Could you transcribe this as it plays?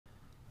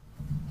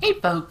Hey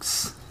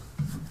folks!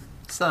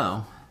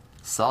 So,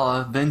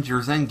 saw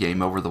Avengers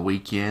Endgame over the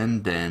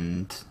weekend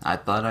and I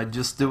thought I'd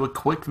just do a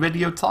quick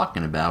video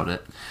talking about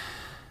it.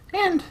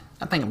 And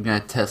I think I'm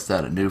going to test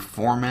out a new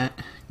format,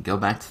 go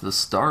back to the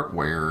start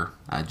where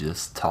I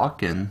just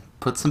talk and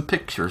put some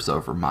pictures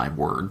over my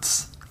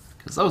words.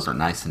 Because those are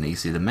nice and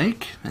easy to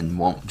make and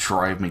won't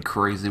drive me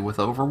crazy with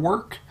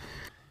overwork.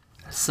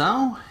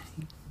 So,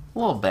 a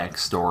little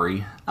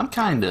backstory. I'm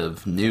kind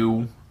of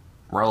new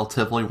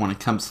relatively when it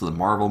comes to the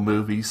Marvel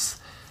movies.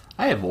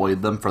 I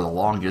avoided them for the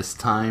longest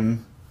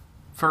time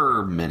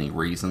for many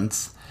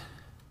reasons.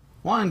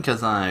 One,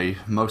 because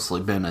I've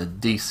mostly been a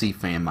DC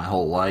fan my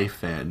whole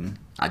life and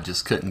I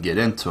just couldn't get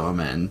into them,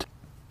 and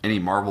any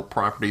Marvel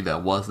property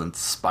that wasn't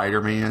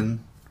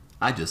Spider-Man,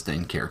 I just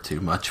didn't care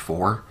too much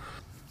for.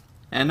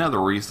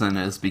 Another reason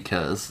is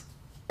because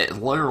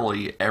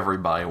literally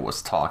everybody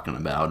was talking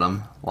about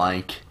them.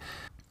 Like,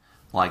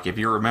 if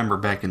you remember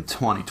back in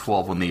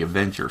 2012 when the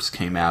Avengers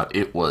came out,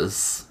 it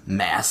was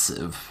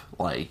massive.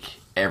 Like,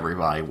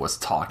 everybody was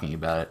talking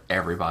about it.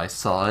 Everybody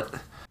saw it.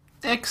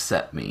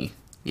 Except me.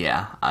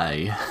 Yeah,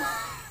 I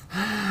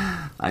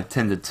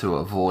tended to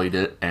avoid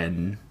it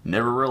and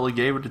never really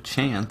gave it a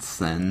chance.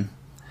 And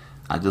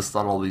I just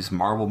thought all these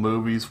Marvel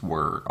movies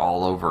were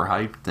all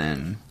overhyped.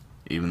 And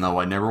even though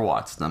I never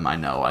watched them, I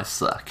know I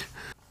suck.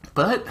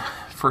 But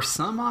for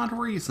some odd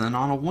reason,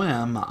 on a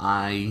whim,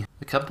 a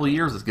couple of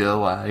years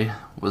ago, I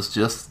was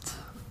just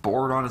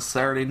bored on a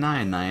Saturday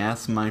night, and I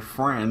asked my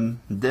friend,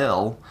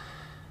 Dell,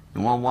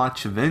 you want to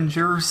watch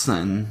Avengers?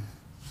 And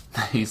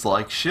he's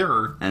like,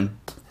 sure. And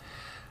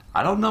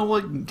I don't know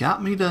what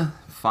got me to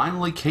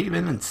finally cave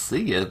in and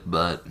see it,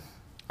 but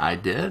I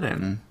did,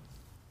 and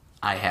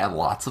I had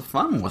lots of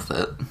fun with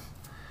it.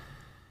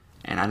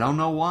 And I don't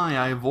know why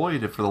I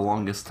avoided it for the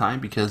longest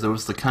time, because it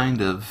was the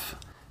kind of...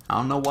 I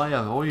don't know why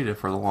I avoided it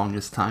for the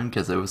longest time,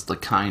 because it was the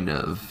kind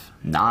of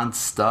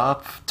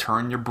non-stop,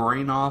 turn your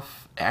brain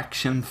off,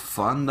 action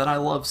fun that I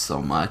love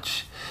so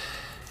much.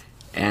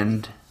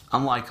 And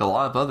unlike a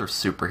lot of other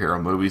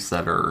superhero movies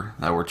that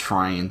were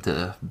trying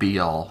to be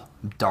all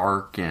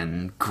dark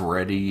and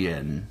gritty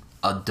and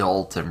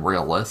adult and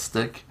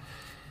realistic,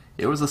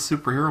 it was a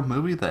superhero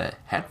movie that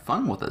had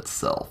fun with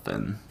itself,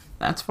 and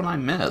that's what I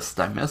missed.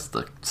 I missed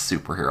the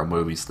superhero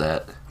movies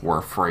that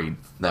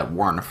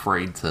weren't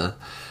afraid to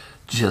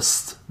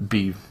just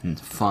be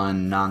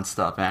fun,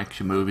 non-stop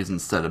action movies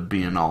instead of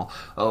being all,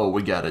 oh,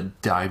 we gotta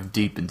dive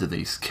deep into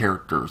these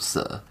characters'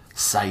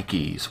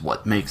 psyches,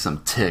 what makes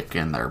them tick,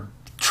 and their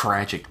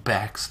tragic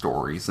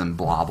backstories, and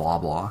blah blah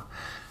blah.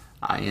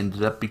 I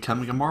ended up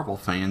becoming a Marvel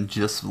fan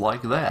just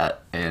like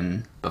that,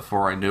 and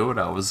before I knew it,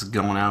 I was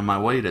going out of my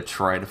way to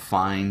try to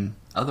find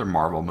other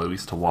Marvel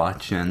movies to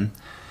watch, and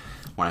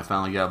when I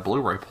finally got a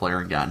Blu-ray player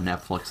and got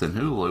Netflix and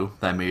Hulu,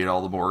 that made it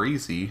all the more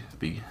easy,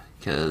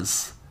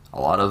 because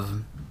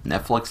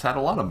Netflix had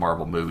a lot of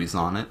Marvel movies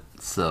on it,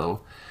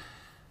 so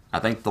I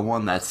think the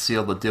one that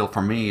sealed the deal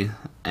for me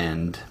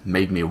and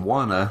made me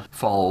wanna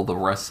follow the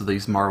rest of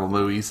these Marvel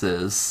movies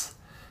is,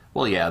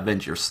 well, yeah,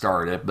 Avengers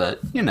started,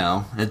 but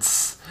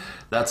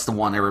that's the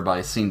one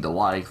everybody seemed to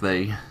like.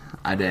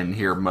 I didn't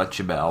hear much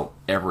about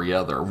every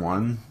other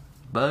one,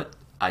 but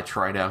I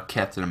tried out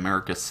Captain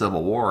America: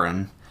 Civil War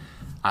and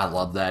I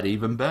loved that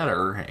even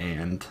better,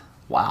 and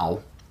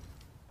wow,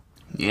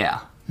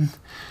 yeah.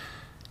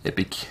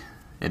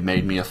 It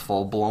made me a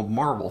full-blown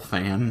Marvel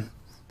fan.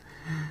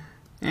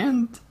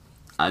 And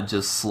I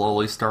just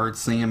slowly started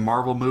seeing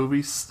Marvel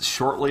movies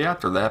shortly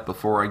after that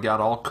before I got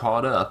all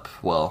caught up.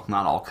 Well,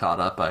 not all caught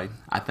up.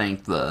 I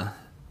think the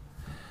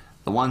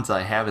ones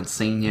I haven't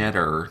seen yet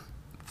are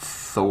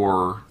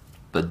Thor: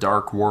 The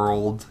Dark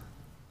World,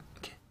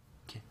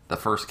 the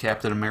first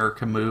Captain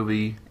America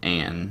movie,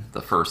 and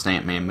the first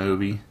Ant-Man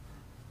movie,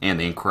 and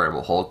The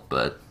Incredible Hulk,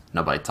 but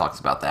nobody talks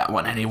about that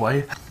one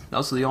anyway.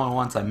 Those are the only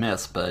ones I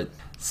missed, but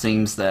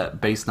seems that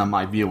based on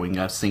my viewing,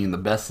 I've seen the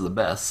best of the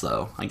best,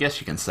 so I guess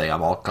you can say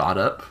I'm all caught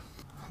up.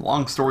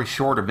 Long story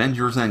short,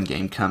 Avengers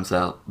Endgame comes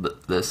out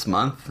this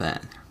month,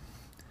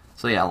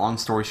 long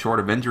story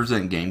short, Avengers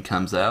Endgame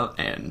comes out,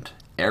 and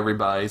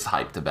everybody's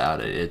hyped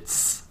about it.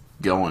 It's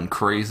going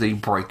crazy,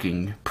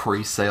 breaking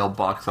pre-sale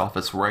box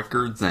office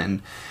records,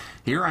 and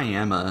here I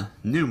am, a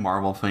new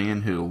Marvel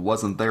fan who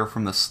wasn't there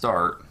from the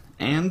start,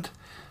 and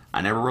I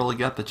never really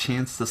got the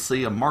chance to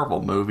see a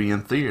Marvel movie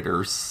in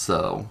theaters,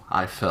 so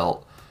I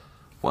felt,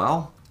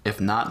 well, if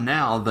not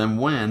now, then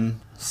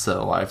when?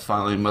 So I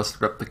finally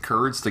mustered up the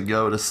courage to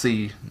go to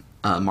see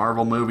a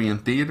Marvel movie in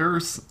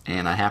theaters,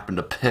 and I happened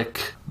to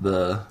pick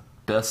the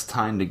best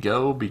time to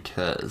go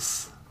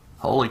because,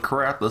 holy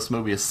crap, this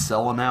movie is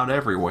selling out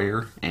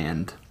everywhere,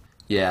 and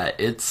yeah,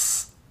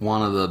 it's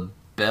one of the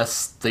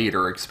best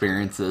theater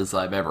experiences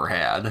I've ever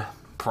had.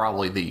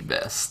 Probably the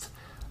best.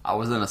 I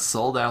was in a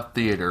sold-out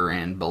theater,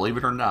 and believe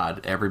it or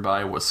not,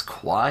 everybody was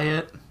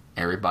quiet.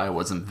 Everybody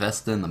was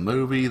invested in the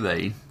movie.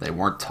 They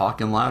weren't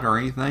talking loud or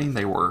anything.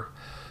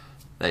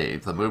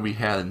 The movie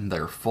had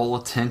their full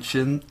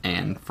attention,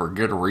 and for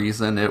good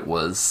reason. It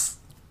was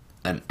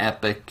an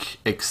epic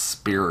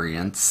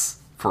experience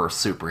for a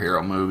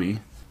superhero movie.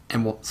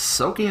 And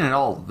soaking it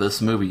all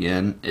this movie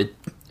in,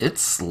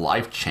 it's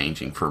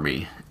life-changing for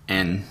me.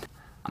 And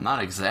I'm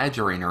not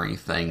exaggerating or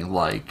anything.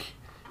 Like,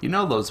 you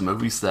know those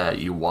movies that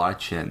you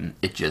watch and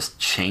it just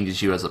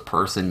changes you as a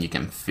person? You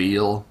can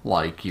feel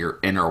like your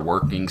inner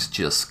workings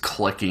just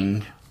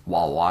clicking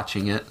while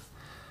watching it.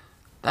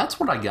 That's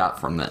what I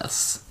got from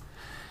this.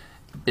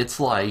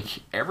 It's like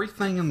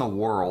everything in the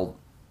world,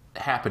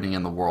 happening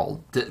in the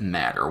world, didn't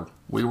matter.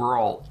 We were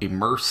all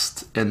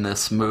immersed in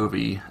this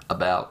movie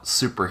about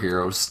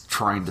superheroes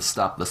trying to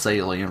stop this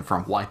alien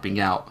from wiping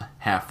out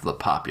half the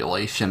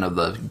population of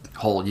the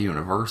whole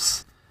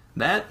universe.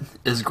 That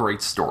is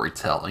great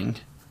storytelling.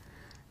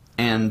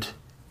 And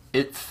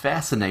it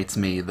fascinates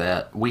me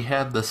that we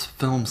have this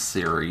film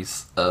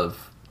series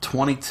of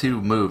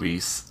 22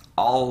 movies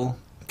all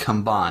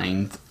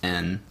combined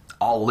and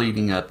all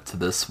leading up to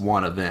this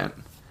one event.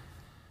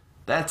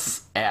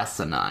 That's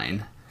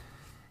asinine.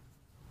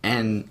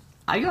 And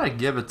I gotta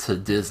give it to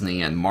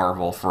Disney and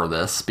Marvel for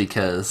this,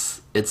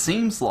 because it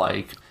seems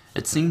like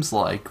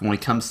when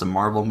it comes to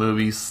Marvel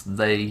movies,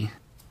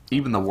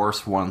 even the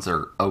worst ones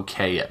are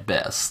okay at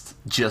best.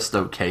 Just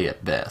okay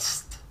at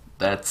best.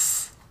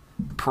 That's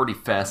pretty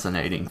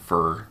fascinating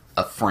for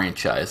a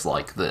franchise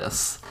like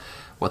this,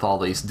 with all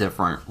these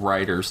different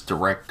writers,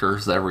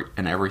 directors,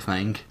 and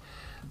everything,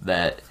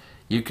 that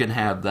you can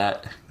have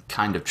that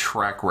kind of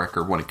track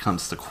record when it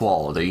comes to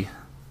quality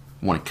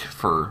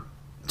for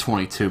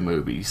 22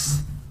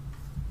 movies.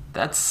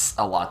 That's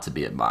a lot to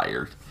be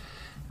admired.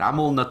 And I'm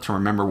old enough to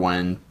remember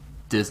when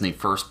Disney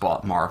first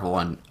bought Marvel,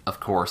 and of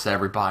course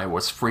everybody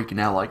was freaking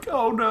out like,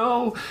 oh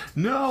no,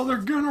 they're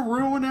gonna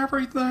ruin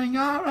everything.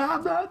 I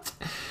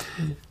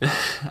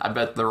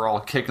bet they're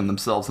all kicking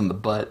themselves in the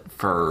butt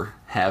for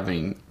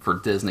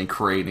Disney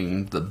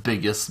creating the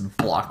biggest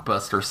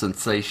blockbuster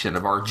sensation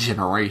of our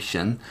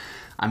generation.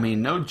 I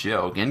mean, no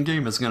joke,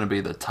 Endgame is going to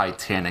be the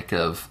Titanic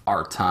of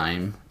our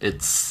time.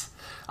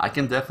 I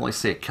can definitely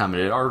see it coming.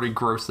 It already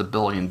grossed $1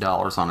 billion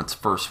on its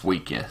first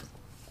weekend.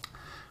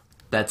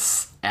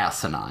 That's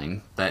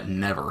asinine. That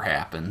never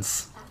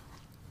happens.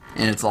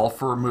 And it's all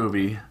for a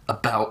movie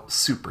about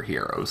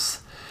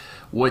superheroes,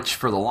 which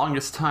for the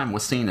longest time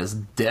was seen as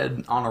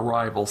dead on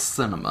arrival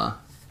cinema.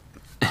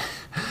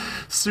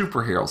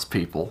 Superheroes,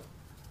 people.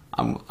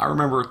 I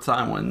remember a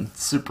time when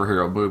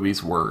superhero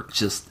movies were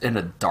just in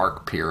a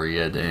dark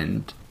period,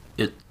 and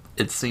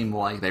it seemed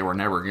like they were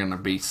never going to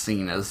be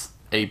seen as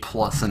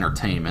A-plus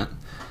entertainment.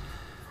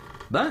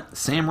 But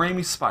Sam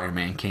Raimi's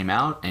Spider-Man came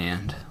out,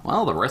 and,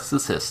 well, the rest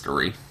is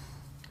history.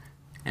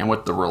 And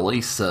with the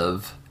release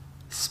of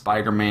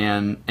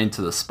Spider-Man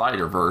Into the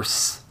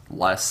Spider-Verse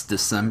last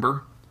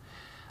December,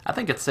 I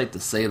think it's safe to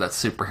say that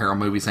superhero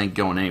movies ain't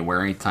going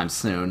anywhere anytime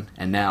soon.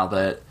 And now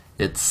that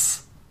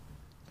it's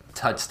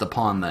touched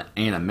upon the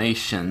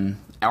animation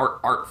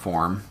art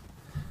form,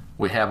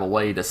 we have a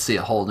way to see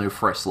a whole new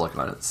fresh look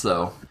at it.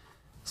 So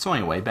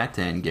anyway, back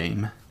to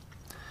Endgame.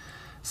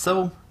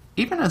 So,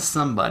 even as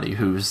somebody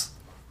who's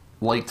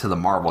late to the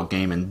Marvel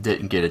game and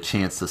didn't get a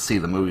chance to see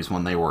the movies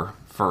when they were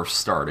first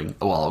starting,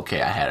 well,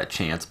 okay, I had a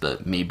chance,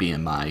 but me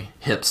being my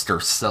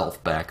hipster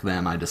self back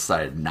then, I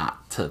decided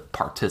not to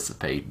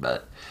participate.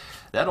 But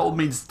that old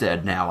me's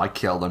dead now. I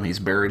killed him. He's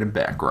buried in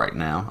back right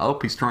now. Oh,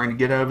 he's trying to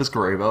get out of his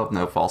grave. Oh,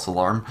 no, false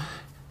alarm.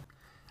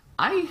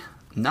 I'm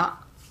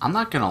not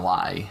gonna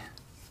lie.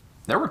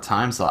 There were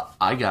times that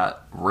I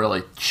got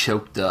really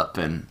choked up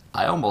and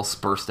I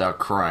almost burst out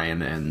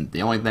crying, and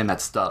the only thing that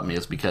stopped me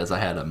is because I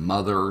had a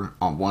mother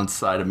on one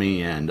side of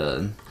me and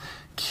a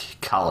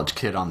college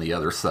kid on the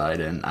other side,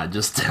 and I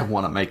just didn't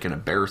want to make an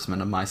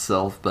embarrassment of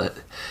myself. But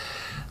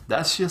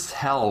that's just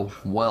how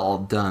well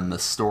done the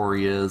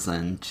story is,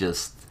 and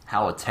just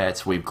how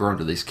attached we've grown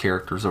to these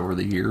characters over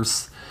the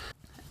years.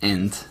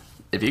 And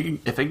if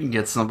it can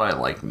get somebody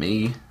like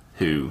me,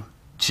 who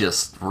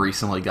just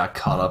recently got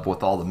caught up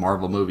with all the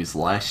Marvel movies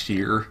last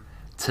year,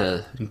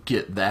 to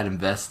get that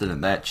invested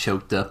and that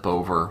choked up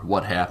over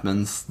what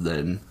happens,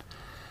 then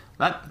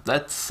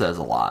that says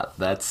a lot.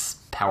 That's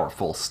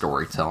powerful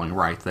storytelling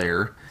right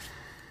there.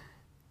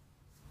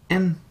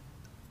 And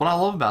what I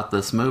love about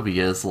this movie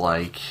is,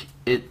 like,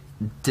 it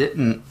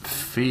didn't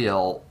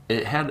feel,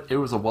 it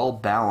was a well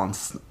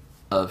balance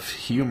of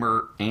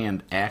humor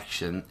and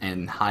action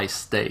and high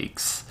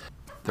stakes.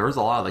 There was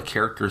a lot of the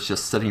characters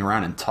just sitting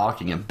around and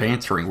talking and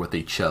bantering with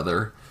each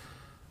other,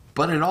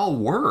 but it all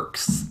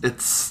works.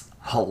 It's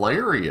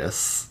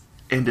hilarious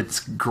and it's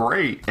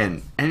great,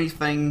 and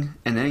anything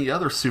in any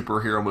other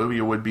superhero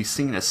movie would be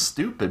seen as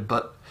stupid,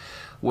 but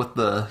with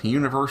the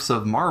universe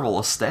of Marvel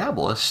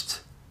established,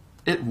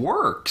 it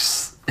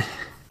works.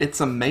 It's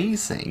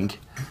amazing.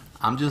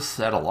 I'm just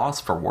at a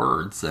loss for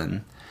words,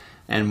 and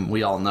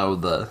we all know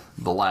the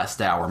last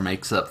hour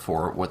makes up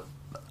for it with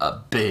a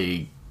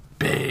big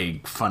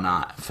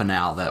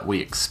finale that we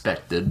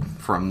expected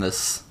from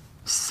this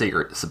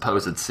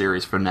supposed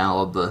series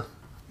finale of the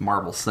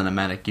Marvel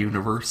Cinematic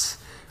Universe,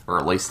 or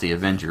at least the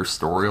Avengers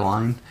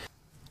storyline.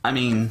 I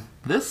mean,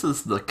 this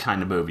is the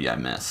kind of movie I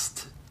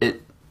missed.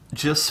 It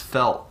just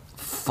felt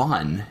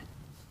fun.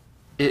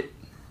 It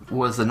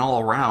was an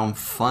all-around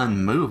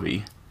fun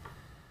movie.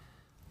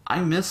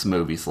 I miss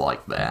movies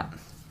like that.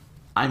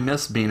 I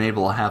miss being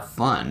able to have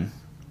fun.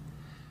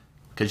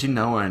 Because, in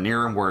an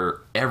era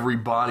where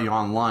everybody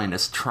online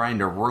is trying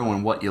to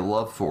ruin what you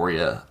love for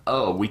you.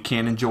 Oh, we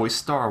can't enjoy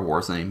Star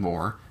Wars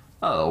anymore.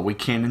 Oh, we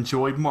can't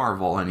enjoy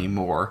Marvel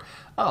anymore.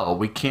 Oh,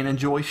 we can't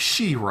enjoy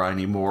She-Ra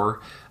anymore.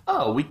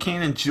 Oh, we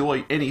can't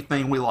enjoy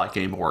anything we like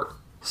anymore.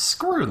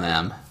 Screw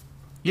them.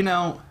 They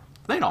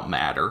don't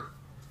matter.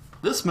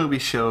 This movie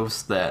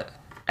shows that,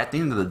 at the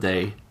end of the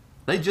day,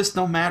 they just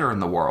don't matter in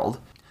the world.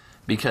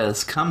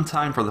 Because come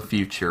time for the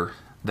future,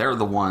 they're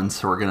the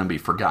ones who are going to be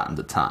forgotten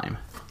to time.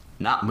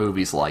 Not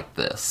movies like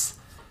this.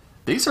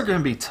 These are going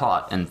to be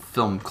taught in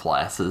film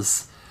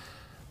classes.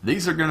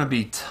 These are going to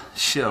be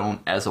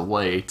shown as a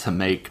way to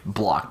make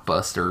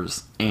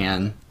blockbusters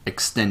and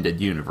extended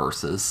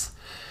universes.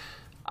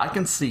 I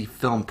can see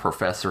film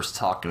professors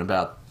talking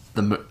about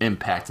the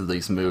impact of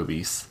these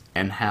movies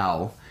and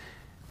how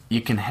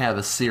you can have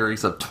a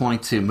series of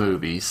 22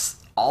 movies,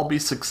 all be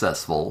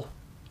successful,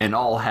 and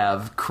all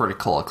have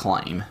critical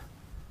acclaim.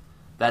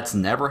 That's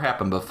never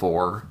happened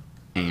before,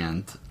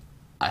 and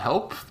I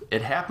hope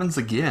it happens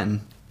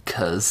again,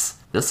 because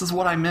this is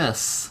what I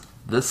miss.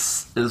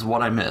 This is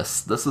what I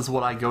miss. This is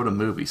what I go to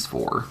movies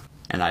for.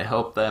 And I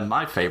hope that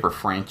my favorite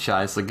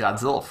franchise, the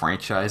Godzilla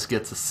franchise,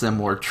 gets a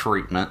similar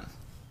treatment.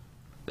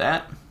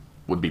 That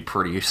would be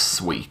pretty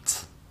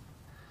sweet.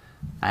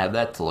 I have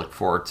that to look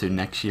forward to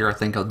next year. I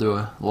think I'll do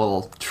a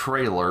little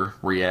trailer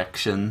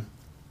reaction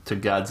to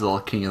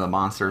Godzilla King of the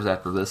Monsters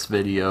after this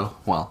video.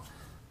 Well,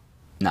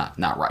 not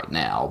right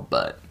now,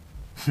 but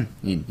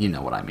you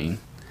know what I mean.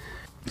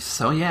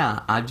 So yeah,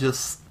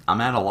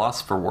 I'm at a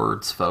loss for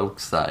words,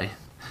 folks. I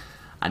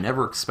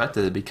never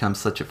expected to become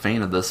such a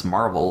fan of this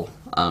Marvel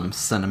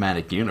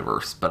cinematic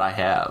universe, but I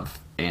have,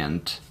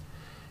 and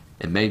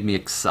it made me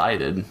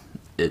excited.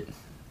 It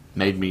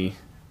made me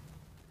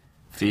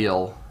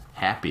feel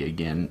happy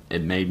again.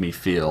 It made me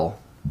feel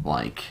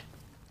like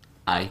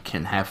I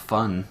can have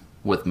fun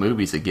with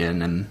movies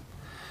again, and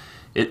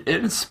it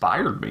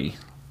inspired me.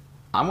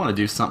 I want to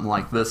do something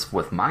like this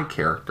with my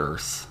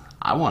characters.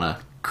 I want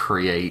to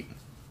create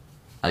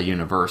a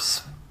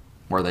universe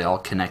where they all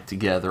connect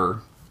together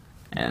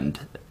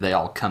and they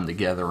all come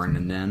together in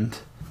an end.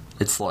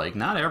 It's like,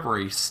 not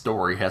every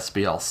story has to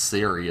be all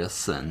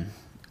serious and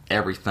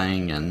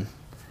everything, and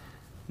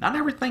not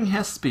everything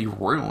has to be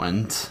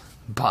ruined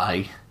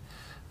by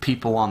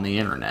people on the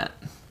internet.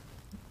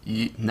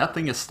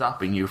 Nothing is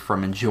stopping you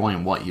from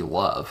enjoying what you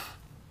love,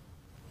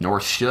 nor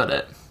should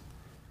it,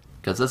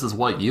 because this is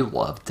what you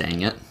love,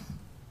 dang it.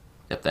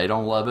 If they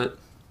don't love it,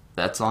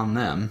 that's on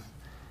them.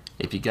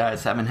 If you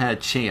guys haven't had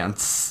a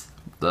chance,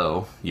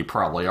 though you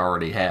probably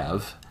already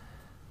have,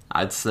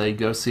 I'd say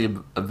go see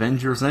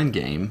Avengers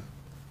Endgame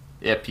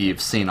if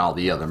you've seen all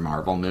the other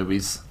Marvel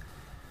movies.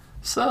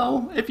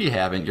 So, if you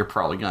haven't, you're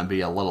probably going to be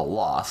a little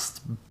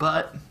lost,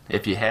 but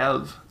if you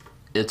have,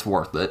 it's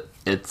worth it.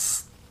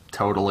 It's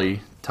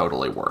totally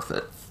worth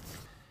it.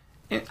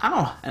 And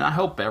I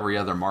hope every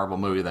other Marvel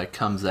movie that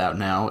comes out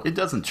now, it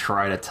doesn't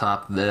try to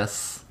top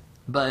this,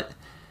 but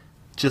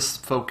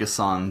just focus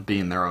on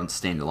being their own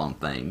standalone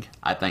thing.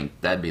 I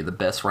think that'd be the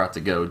best route to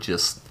go.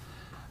 Just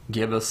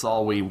give us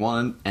all we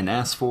want and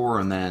ask for,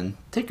 and then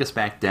take us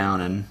back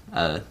down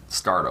and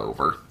start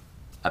over.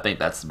 I think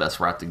that's the best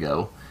route to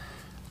go.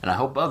 And I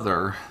hope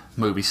other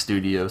movie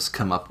studios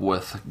come up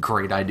with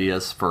great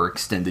ideas for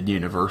extended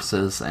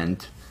universes,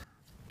 and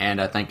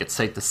I think it's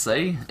safe to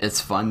say it's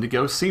fun to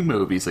go see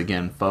movies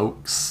again,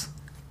 folks.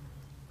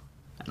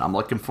 And I'm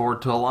looking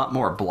forward to a lot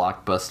more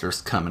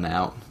blockbusters coming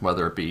out,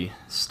 whether it be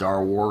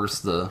Star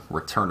Wars, The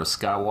Return of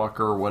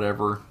Skywalker, or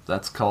whatever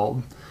that's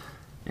called,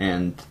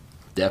 and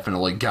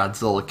definitely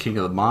Godzilla King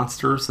of the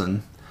Monsters,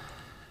 and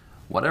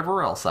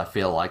whatever else I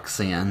feel like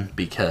seeing,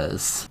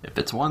 because if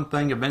it's one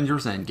thing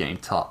Avengers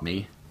Endgame taught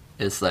me,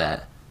 is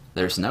that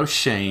there's no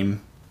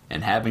shame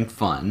in having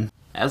fun.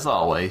 As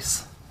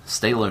always,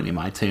 stay loony,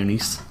 my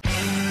toonies.